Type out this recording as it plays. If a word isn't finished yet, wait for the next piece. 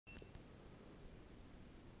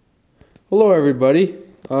Hello everybody,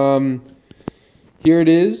 here it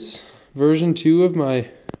is, version 2 of my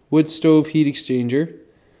wood stove heat exchanger.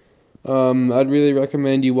 I'd really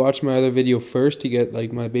recommend you watch my other video first to get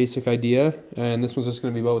like my basic idea, and this one's just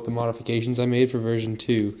going to be about the modifications I made for version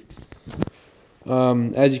 2.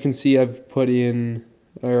 As you can see, I've painted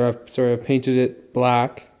it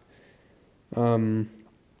black.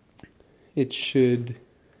 It should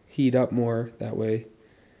heat up more that way.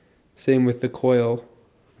 Same with the coil.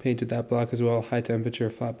 Painted that black as well, high temperature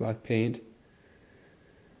flat black paint.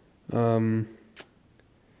 So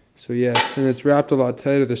yes, and it's wrapped a lot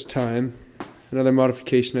tighter this time. Another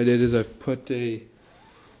modification I did is I've put a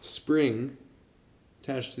spring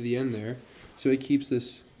attached to the end there, so it keeps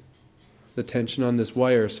the tension on this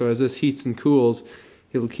wire. So as this heats and cools,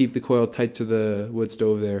 it'll keep the coil tight to the wood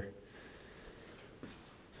stove there.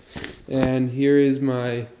 And here is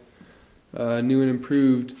my new and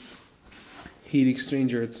improved heat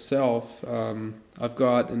exchanger itself. I've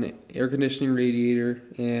got an air conditioning radiator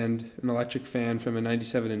and an electric fan from a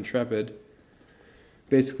 97 Intrepid.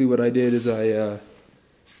 Basically what I did is I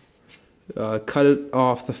cut it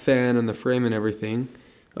off the fan and the frame and everything,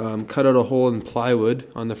 cut out a hole in plywood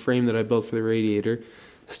on the frame that I built for the radiator,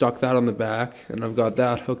 stuck that on the back, and I've got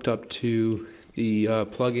that hooked up to the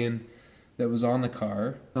plug-in that was on the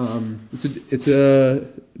car. It's a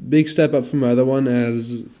big step up from my other one,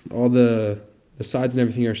 as all the sides and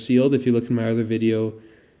everything are sealed. If you look in my other video,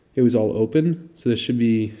 it was all open, so this should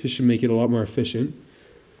make it a lot more efficient.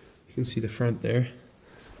 You can see the front there.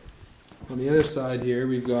 On the other side here,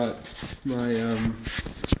 we've got my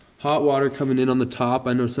hot water coming in on the top.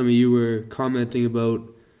 I know some of you were commenting about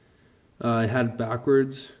I had it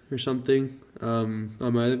backwards or something on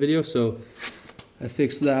my other video, so I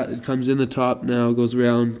fixed that. It comes in the top now, goes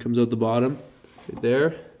around, comes out the bottom right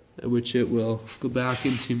there, which it will go back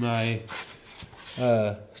into my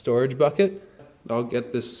storage bucket. I'll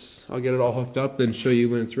get it all hooked up, then show you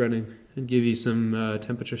when it's running and give you some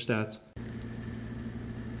temperature stats.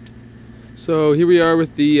 So here we are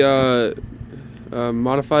with the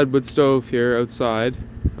modified wood stove here outside.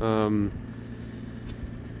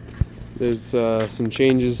 There's some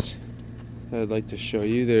changes I'd like to show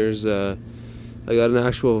you. There's I got an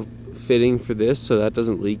actual fitting for this, so that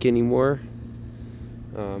doesn't leak anymore.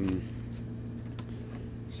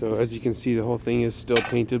 So as you can see, the whole thing is still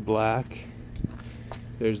painted black.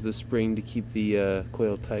 There's the spring to keep the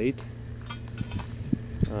coil tight.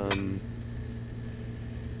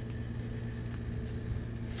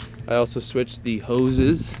 I also switched the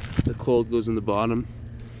hoses. The cold goes in the bottom,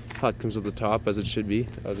 hot comes at the top, as it should be.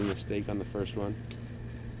 That was a mistake on the first one.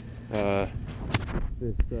 The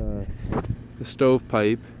stove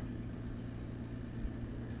pipe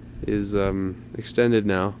is extended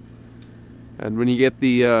now, and when you get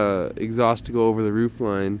the exhaust to go over the roof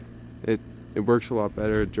line, it works a lot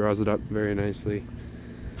better. It draws it up very nicely.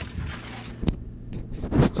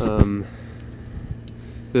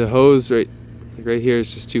 The hose right here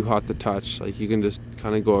is just too hot to touch. Like, you can just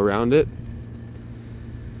kind of go around it.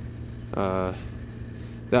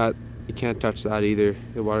 That you can't touch that either.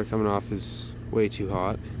 The water coming off is way too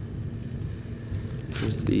hot.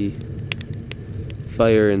 There's the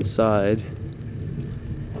fire inside.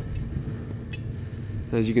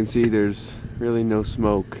 As you can see, there's really no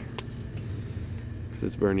smoke because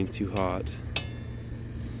it's burning too hot.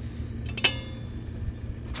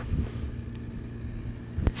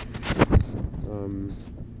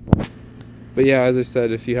 But yeah, as I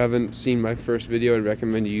said, if you haven't seen my first video, I'd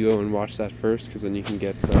recommend you go and watch that first, because then you can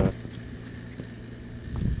get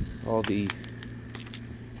all the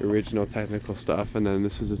original technical stuff, and then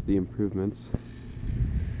this is just the improvements.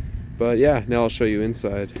 But yeah, now I'll show you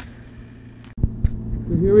inside.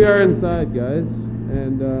 So here we are inside, guys,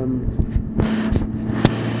 and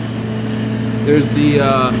there's the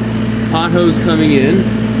hot hose coming in.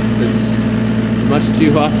 It's much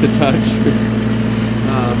too hot to touch.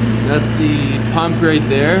 That's the pump right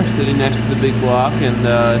there, sitting next to the big block, and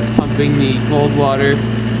pumping the cold water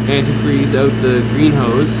antifreeze out the green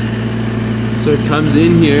hose. So it comes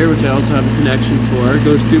in here, which I also have a connection for. It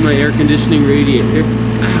goes through my air conditioning radiator.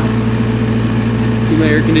 Ow! Through my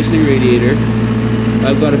air conditioning radiator.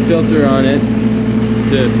 I've got a filter on it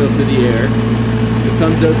to filter the air. It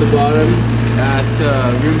comes out the bottom at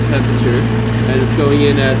room temperature, and it's going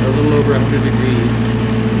in at a little over 100 degrees.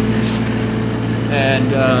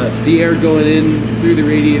 And the air going in through the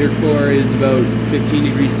radiator core is about 15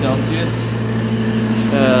 degrees Celsius.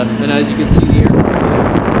 And as you can see, the air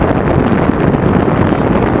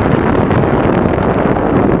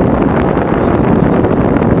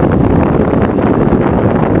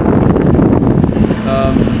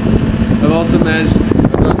I've also managed,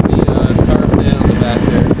 I've got the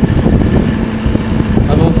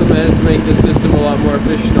make the system a lot more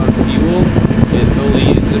efficient on fuel. It only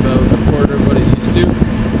uses about a quarter of what it used to,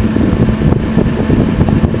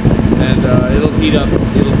 and it'll heat up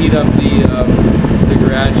the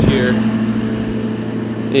garage here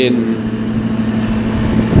in